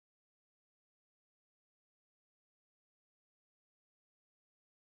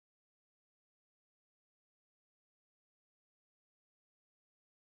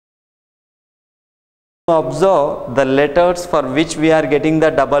Observe the letters for which we are getting the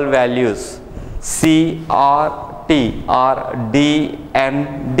double values CRT or D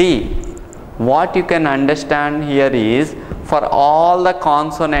and D. What you can understand here is for all the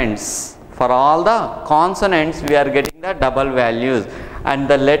consonants, we are getting the double values, and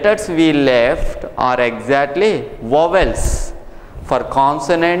the letters we left are exactly vowels. For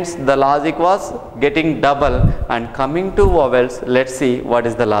consonants the logic was getting double, and coming to vowels, let's see what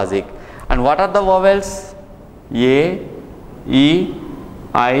is the logic. And what are the vowels? A, E,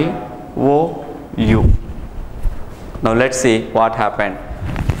 I, O, U. Now let's see what happened.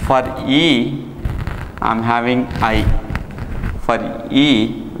 For E, I am having I. For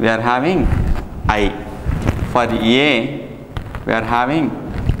E, we are having I. For A, we are having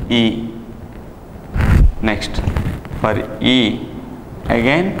E. Next, for E,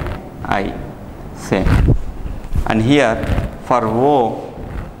 again I. Same. And here, for O,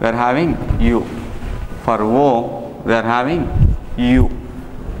 we are having U. For O, we are having U.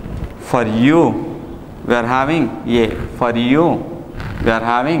 For U, we are having A. For U, we are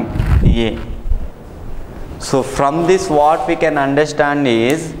having A. So from this what we can understand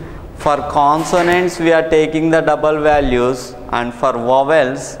is, for consonants we are taking the double values, and for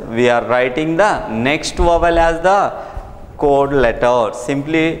vowels we are writing the next vowel as the code letter.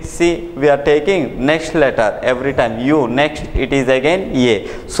 Simply see, we are taking next letter every time. U, next it is again A.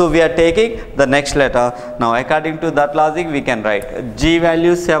 So we are taking the next letter. Now according to that logic we can write G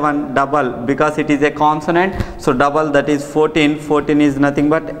value 7 double, because it is a consonant, so double, that is 14. 14 is nothing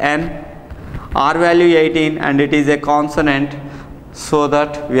but N. R value 18 and it is a consonant, so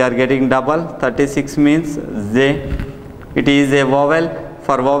that we are getting double. 36 means J. It is a vowel.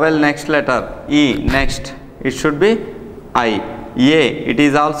 For vowel next letter E, next it should be I. A, it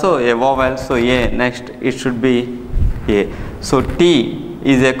is also a vowel, so A, next it should be A. So T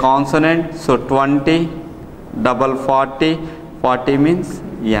is a consonant, so 20 double 40. 40 means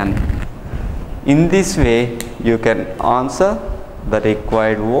N. In this way you can answer the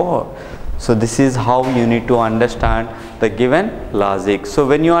required word. So this is how you need to understand the given logic. So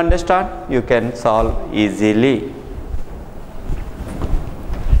when you understand, you can solve easily.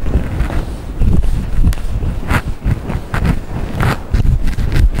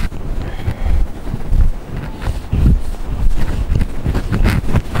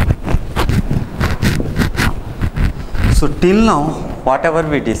 So till now, whatever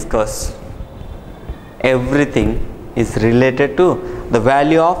we discuss, everything is related to the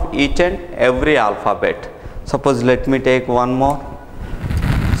value of each and every alphabet. Suppose let me take one more.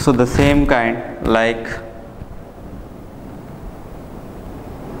 So the same kind, like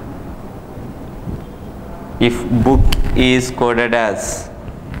if book is coded as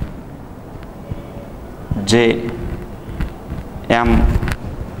J, M,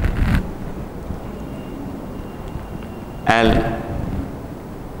 L,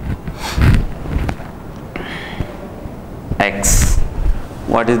 X,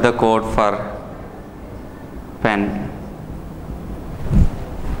 what is the code for pen?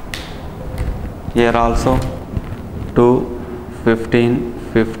 Here also 2, 15,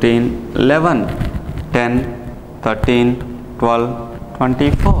 15, 11, 10, 13, 12,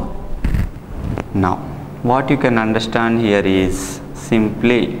 24. Now what you can understand here is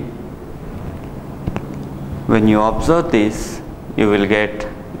simply, when you observe this, you will get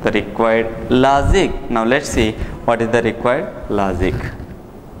the required logic. Now let's see what is the required logic.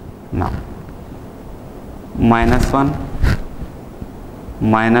 Now -1,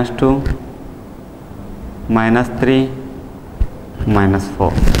 -2, -3,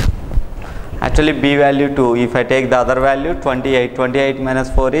 -4. Actually B value 2, if I take the other value 28, 28 minus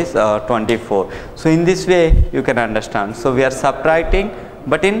 4 is 24. So in this way you can understand. So we are subtracting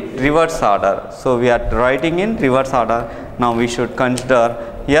but in reverse order. So we are writing in reverse order. Now we should consider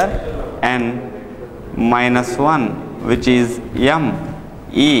here N -1, which is M,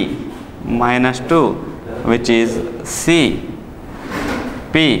 E -2, which is C,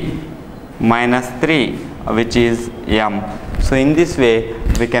 P -3, which is M. So in this way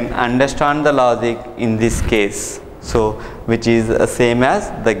we can understand the logic in this case, so which is same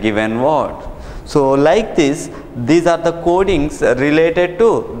as the given word. So like this, these are the codings related to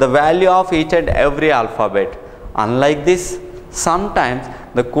the value of each and every alphabet. Unlike this, sometimes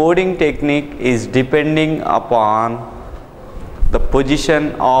the coding technique is depending upon the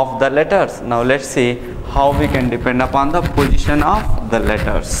position of the letters. Now let's see how we can depend upon the position of the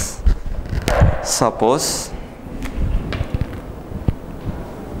letters. Suppose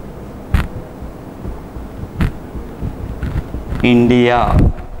India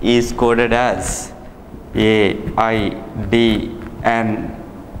is coded as A, I, D, N,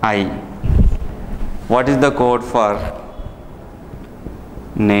 I. What is the code for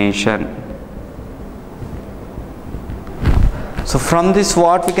nation? So from this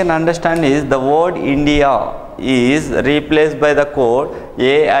what we can understand is the word India is replaced by the code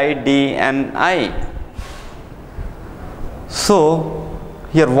AIDNI. So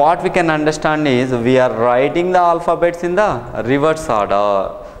here what we can understand is we are writing the alphabets in the reverse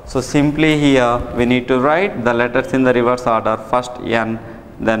order. So simply here we need to write the letters in the reverse order. First N,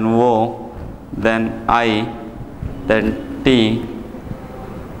 then O, then I, then T,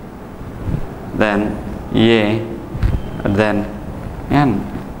 then A, then N.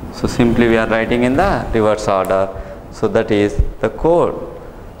 So simply we are writing in the reverse order. So that is the code.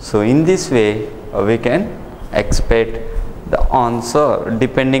 So in this way we can expect the answer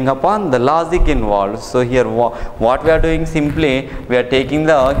depending upon the logic involved. So here what we are doing, simply we are taking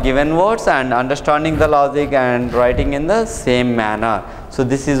the given words and understanding the logic and writing in the same manner. So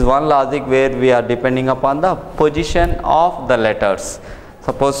this is one logic where we are depending upon the position of the letters.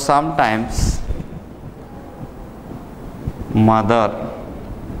 Suppose sometimes mother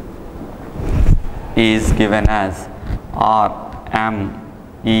is given as RMEOHT.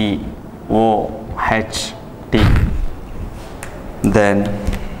 Then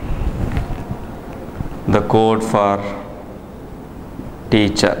the code for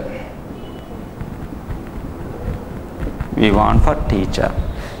teacher, we want for teacher.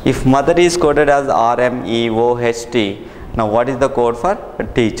 If mother is coded as RMEOHT, now what is the code for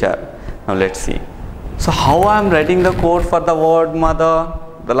teacher? Now let's see. So how I am writing the code for the word mother?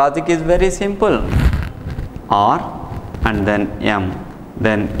 The logic is very simple. R and then M,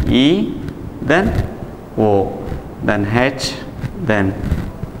 then E, then O, then H, then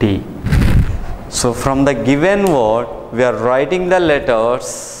T. So from the given word we are writing the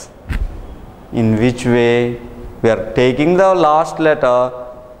letters in which way we are taking the last letter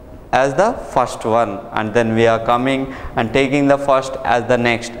as the first one, and then we are coming and taking the first as the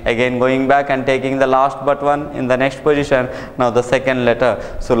next, again going back and taking the last but one in the next position, now the second letter.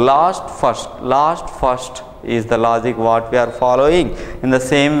 So last first is the logic what we are following. In the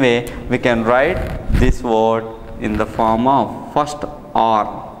same way we can write this word in the form of first R,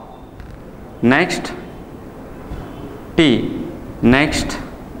 next T, next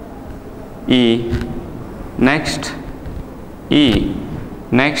E, next E,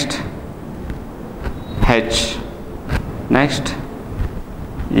 next H, next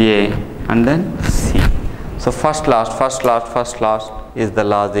A, and then C. So first last is the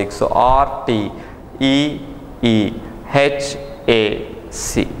logic. So R, T, E, E, H, A,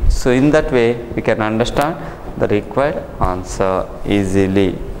 C. So in that way we can understand the required answer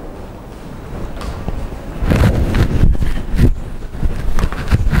easily.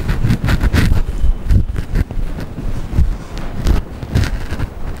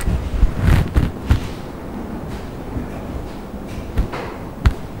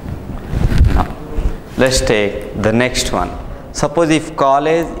 Now let's take the next one. Suppose if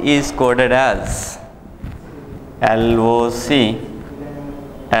college is coded as LOC,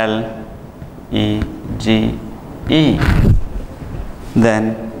 LEGE,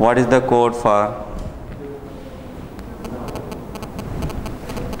 then what is the code for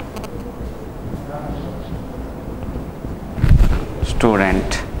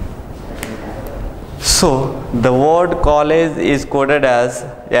student? So the word college is coded as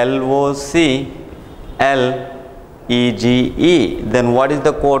LOC, LEGE, then what is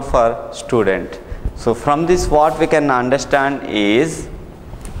the code for student? So from this what we can understand is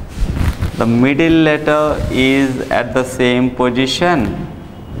the middle letter is at the same position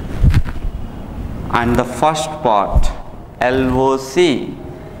and the first part LOC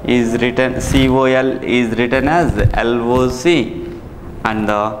is written, COL is written as LOC, and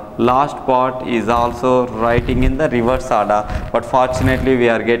the last part is also writing in the reverse order, but fortunately we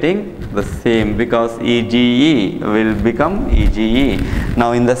are getting the same because EGE will become EGE.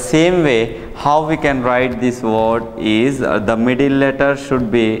 Now in the same way how we can write this word is the middle letter should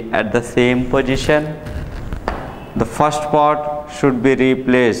be at the same position, the first part should be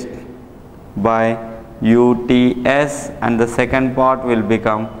replaced by UTS and the second part will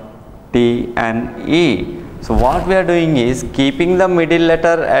become TNE. So what we are doing is keeping the middle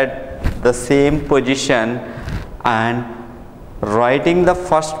letter at the same position and writing the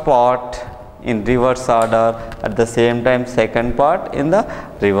first part in reverse order, at the same time second part in the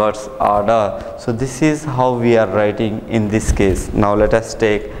reverse order. So this is how we are writing in this case. Now let us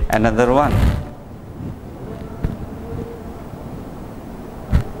take another one.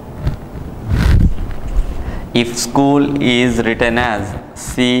 If school is written as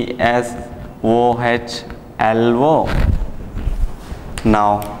CSOHLO,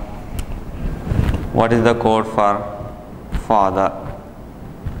 now What is the code for father?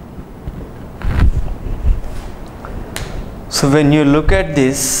 So when you look at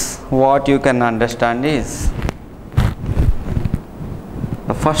this, what you can understand is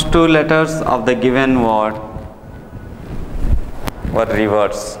the first two letters of the given word were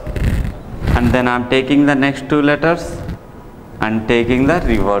reverse, and then I am taking the next two letters and taking the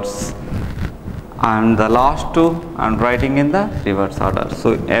reverse, and the last two I am writing in the reverse order.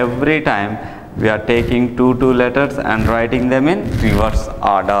 So every time we are taking two letters and writing them in reverse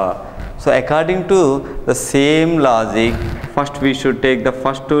order. So according to the same logic, first we should take the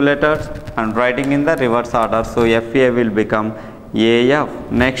first two letters and writing in the reverse order. So FA will become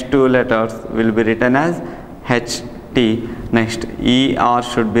AF, next two letters will be written as HT, next ER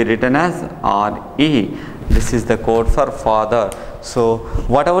should be written as RE. This is the code for father. So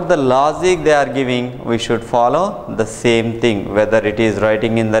whatever the logic they are giving, we should follow the same thing, whether it is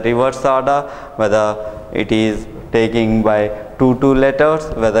writing in the reverse order, whether it is taking by two letters,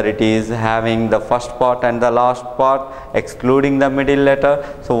 whether it is having the first part and the last part excluding the middle letter.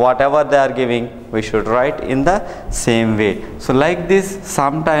 So whatever they are giving, we should write in the same way. So like this,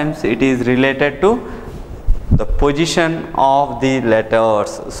 sometimes it is related to the position of the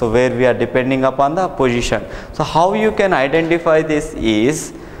letters, so where we are depending upon the position. So how you can identify this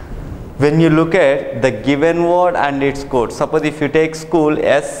is, when you look at the given word and its code. Suppose if you take school,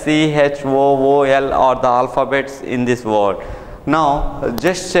 SCHOOL are the alphabets in this word. Now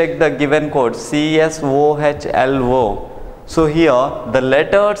just check the given code CSOHLO. So here the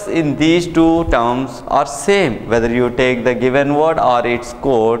letters in these two terms are same, whether you take the given word or its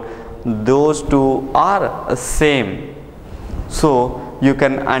code, those two are same. So you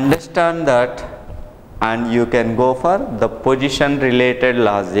can understand that and you can go for the position related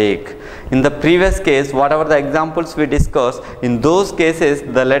logic. In the previous case, whatever the examples we discussed, in those cases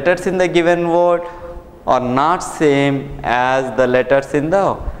the letters in the given word are not same as the letters in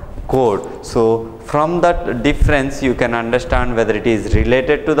the code. So from that difference you can understand whether it is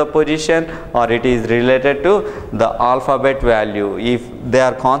related to the position or it is related to the alphabet value. If they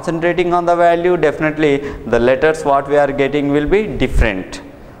are concentrating on the value, definitely the letters what we are getting will be different.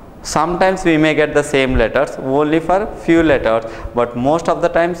 Sometimes we may get the same letters only for few letters, but most of the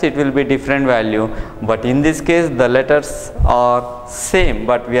times it will be different value. But in this case the letters are same,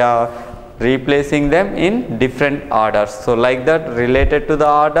 but we are replacing them in different orders. So like that, related to the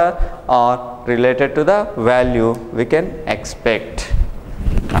order or related to the value we can expect.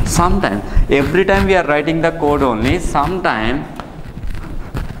 Sometimes, every time we are writing the code only, sometime,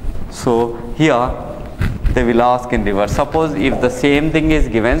 so here they will ask in reverse. Suppose if the same thing is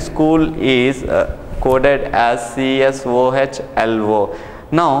given, school is coded as CSOHLO.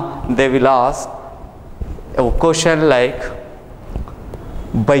 Now they will ask a question like,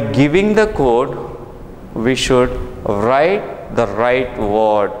 by giving the code we should write the right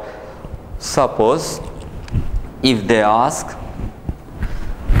word. Suppose if they ask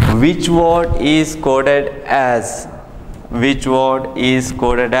which word is coded as, which word is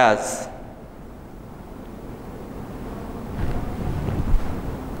coded as,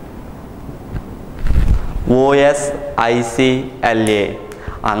 OSICLA.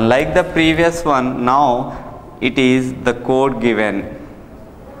 Unlike the previous one, now it is the code given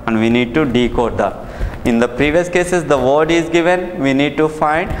and we need to decode that. In the previous cases the word is given, we need to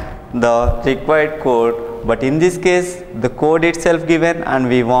find the required code, but in this case the code itself given and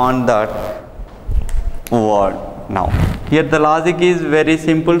we want that word. Now here the logic is very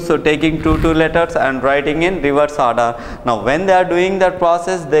simple, so taking two letters and writing in reverse order. Now when they are doing that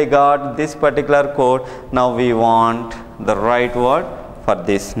process, they got this particular code. Now we want the right word for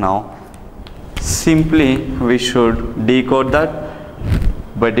this. Now simply we should decode that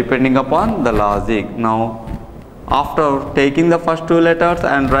by depending upon the logic. Now after taking the first two letters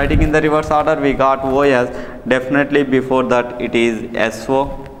and writing in the reverse order, we got OS. Definitely before that it is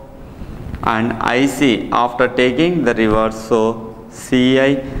SO, and IC after taking the reverse, so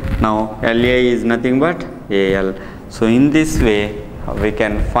CI. Now LA is nothing but AL. So in this way we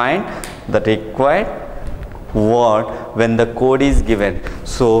can find the required word when the code is given.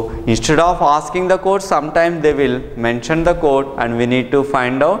 So instead of asking the code, sometimes they will mention the code and we need to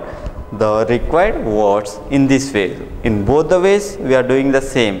find out the required words in this way. In both the ways we are doing the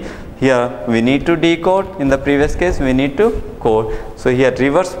same. Here we need to decode, in the previous case we need to code. So here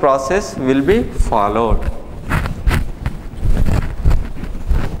reverse process will be followed.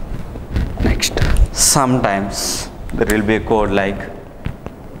 Next, sometimes there will be a code like,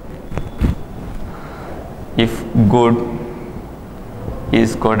 if good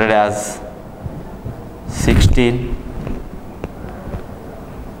is coded as 16,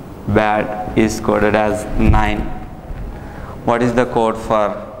 bad is coded as 9. What is the code for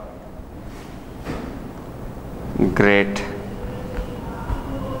great?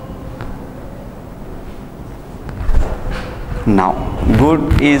 Now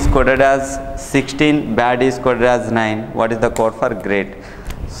good is coded as 16, bad is coded as 9. What is the code for great?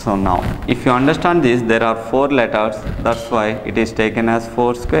 So now if you understand this, there are 4 letters, that's why it is taken as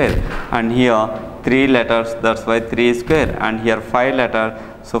 4 square, and here 3 letters, that's why 3 square, and here 5 letters,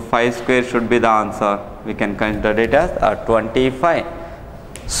 so 5 square should be the answer. We can consider it as 25.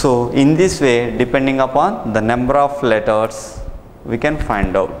 So in this way, depending upon the number of letters, we can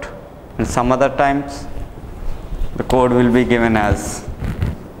find out. And some other times the code will be given as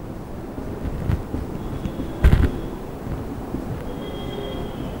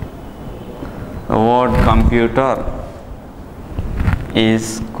the word computer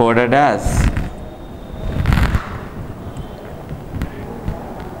is coded as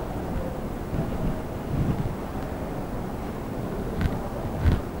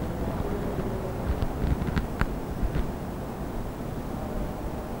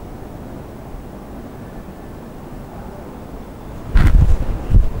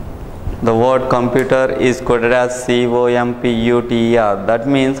the word computer is coded as COMPUTER. That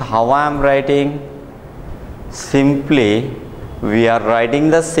means how I am writing? Simply we are writing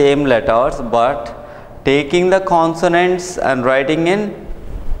the same letters but taking the consonants and writing in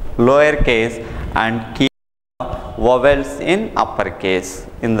lowercase and keep vowels in uppercase.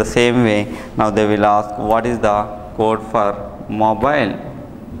 In the same way, now they will ask what is the code for mobile?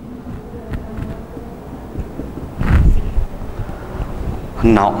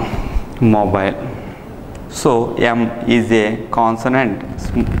 Now mobile. So M is a consonant,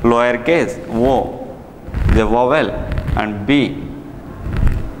 lowercase, O is a vowel, and B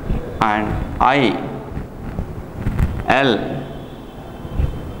and I, L,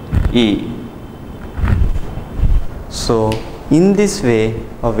 E. So in this way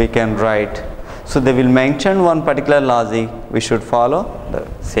we can write. So they will mention one particular logic, we should follow the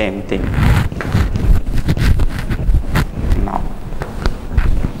same thing.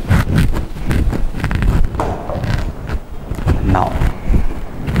 Now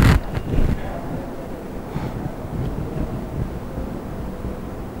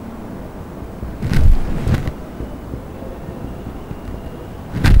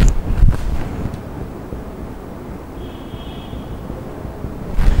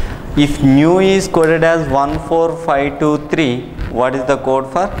if new is coded as 14523, what is the code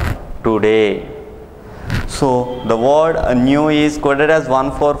for today? So the word new is coded as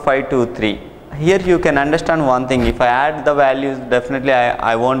 14523. Here you can understand one thing, if I add the values, definitely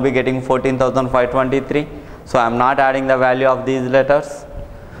I won't be getting 14,523. So I am not adding the value of these letters.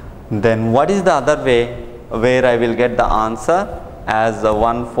 Then what is the other way where I will get the answer as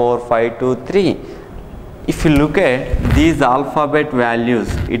 14523? If you look at these alphabet values,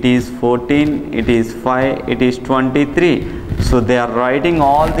 it is 14, it is 5, it is 23. So they are writing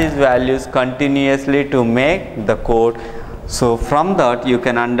all these values continuously to make the code. So from that you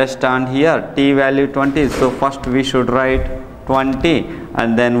can understand here T value 20, so first we should write 20,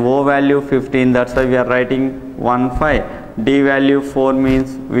 and then O value 15, that's why we are writing 15. D value 4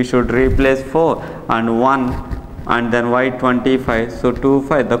 means we should replace 4 and 1, and then Y 25, so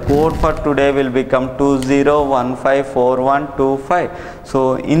 25. The code for today will become 20154125.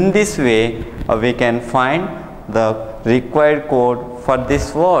 So in this way we can find the required code for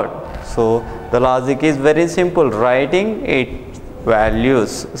this word. So the logic is very simple, writing its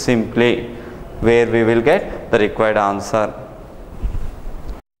values simply where we will get the required answer.